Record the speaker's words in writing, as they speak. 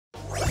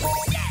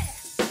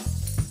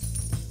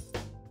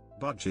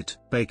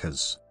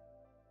BudgetBakers.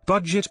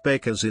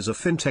 BudgetBakers is a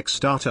fintech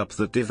startup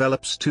that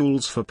develops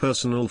tools for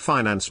personal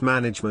finance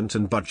management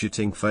and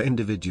budgeting for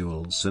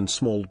individuals and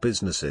small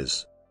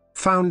businesses.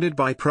 Founded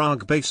by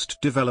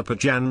Prague-based developer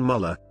Jan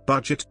Muller,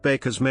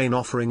 BudgetBakers' main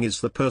offering is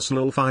the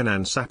personal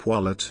finance app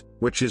wallet,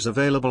 which is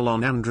available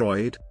on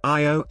Android,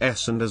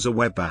 iOS and as a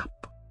web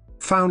app.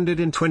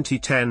 Founded in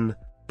 2010,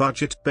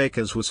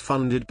 BudgetBakers was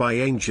funded by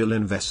angel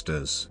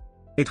investors.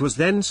 It was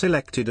then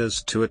selected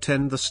as to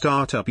attend the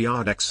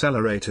StartupYard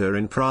accelerator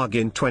in Prague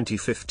in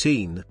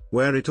 2015,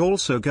 where it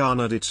also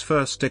garnered its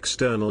first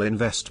external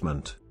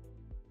investment.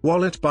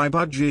 Wallet by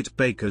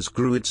BudgetBakers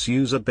grew its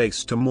user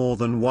base to more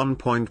than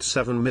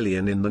 1.7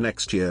 million in the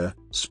next year,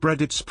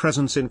 spread its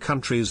presence in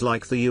countries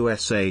like the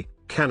USA,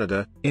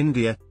 Canada,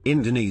 India,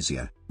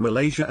 Indonesia,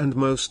 Malaysia and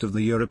most of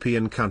the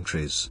European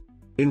countries.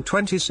 In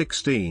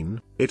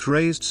 2016, it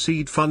raised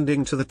seed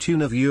funding to the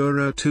tune of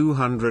Euro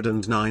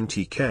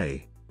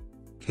 290k.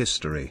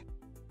 History.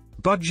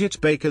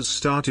 BudgetBakers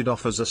started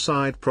off as a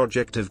side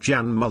project of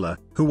Jan Muller,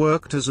 who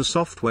worked as a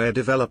software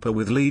developer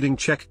with leading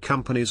Czech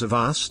companies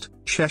Avast,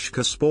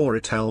 Česká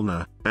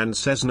Spořitelna, and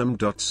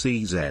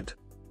Seznam.cz.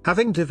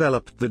 Having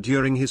developed that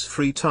during his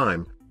free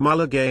time,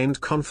 Muller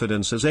gained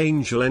confidence as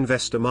angel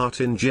investor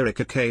Martin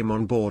Jirika came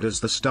on board as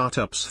the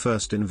startup's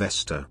first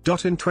investor.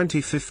 In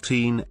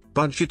 2015,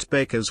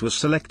 BudgetBakers was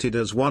selected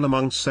as one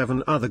among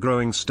 7 other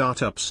growing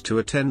startups to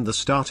attend the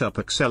Startup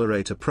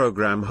Accelerator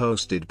program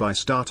hosted by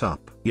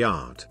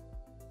StartupYard.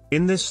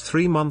 In this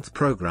 3-month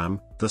program,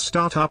 the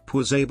startup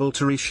was able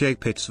to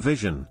reshape its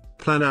vision,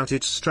 plan out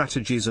its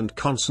strategies and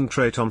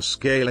concentrate on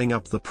scaling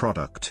up the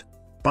product.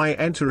 By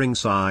entering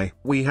SI,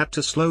 we had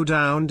to slow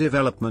down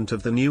development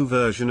of the new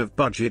version of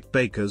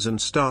BudgetBakers and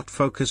start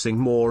focusing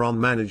more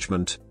on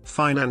management,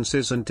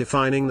 finances and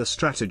defining the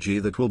strategy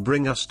that will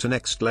bring us to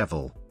next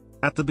level.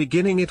 At the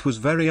beginning it was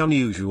very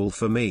unusual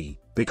for me,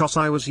 because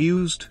I was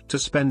used to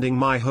spending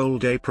my whole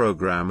day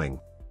programming.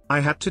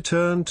 I had to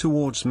turn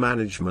towards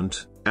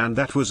management, and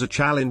that was a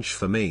challenge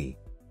for me.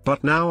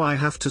 But now I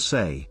have to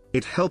say,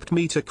 it helped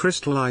me to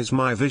crystallize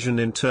my vision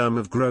in terms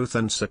of growth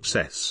and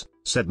success,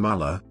 said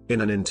Muller,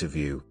 in an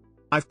interview.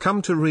 I've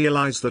come to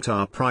realize that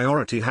our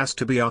priority has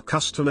to be our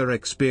customer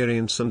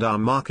experience and our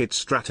market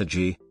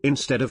strategy,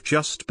 instead of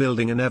just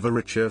building an ever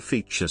richer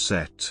feature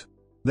set.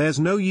 There's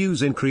no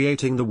use in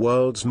creating the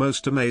world's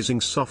most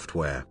amazing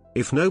software,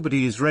 if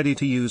nobody is ready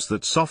to use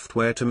that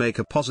software to make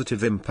a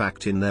positive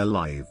impact in their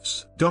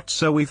lives.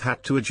 So we've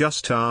had to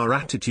adjust our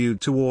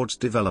attitude towards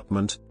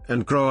development,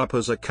 and grow up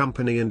as a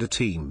company and a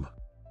team.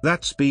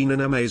 That's been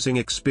an amazing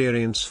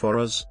experience for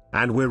us,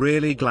 and we're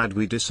really glad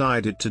we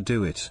decided to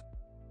do it.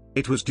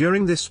 It was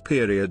during this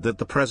period that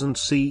the present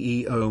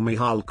CEO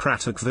Michal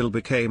Kratukvil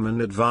became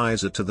an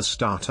advisor to the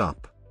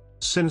startup.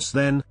 Since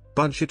then,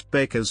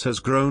 BudgetBakers has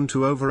grown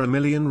to over 1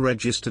 million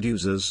registered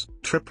users,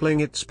 tripling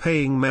its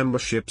paying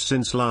membership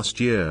since last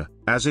year,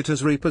 as it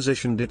has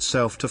repositioned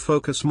itself to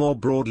focus more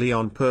broadly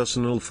on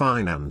personal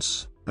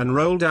finance, and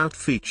rolled out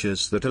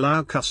features that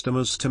allow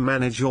customers to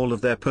manage all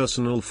of their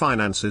personal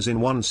finances in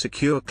one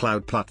secure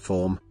cloud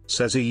platform,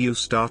 says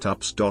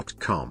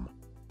eustartups.com.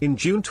 In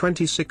June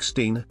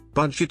 2016,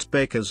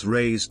 BudgetBakers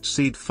raised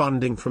seed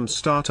funding from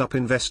startup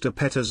investor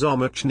Petr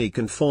Zomachnik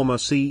and former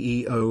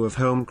CEO of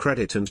Home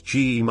Credit and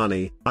GE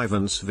Money,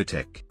 Ivan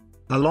Svitek.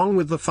 Along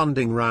with the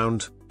funding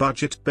round,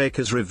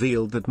 BudgetBakers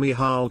revealed that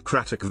Michal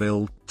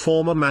Kratukvil,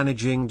 former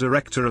managing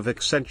director of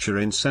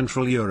Accenture in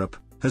Central Europe,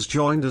 has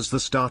joined as the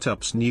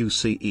startup's new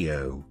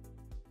CEO.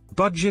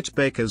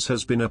 BudgetBakers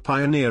has been a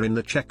pioneer in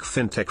the Czech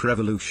fintech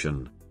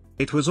revolution.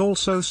 It was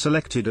also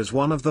selected as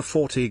one of the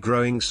 40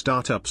 growing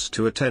startups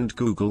to attend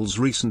Google's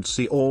recent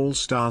SEA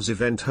All-Stars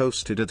event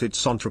hosted at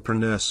its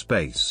entrepreneur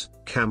space,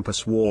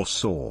 Campus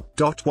Warsaw.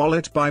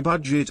 Wallet by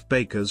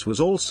BudgetBakers was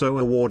also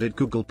awarded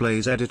Google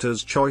Play's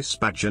Editor's Choice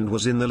Badge and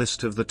was in the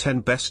list of the 10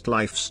 best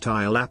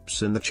lifestyle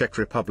apps in the Czech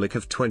Republic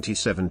of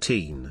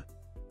 2017.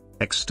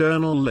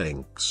 External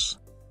links.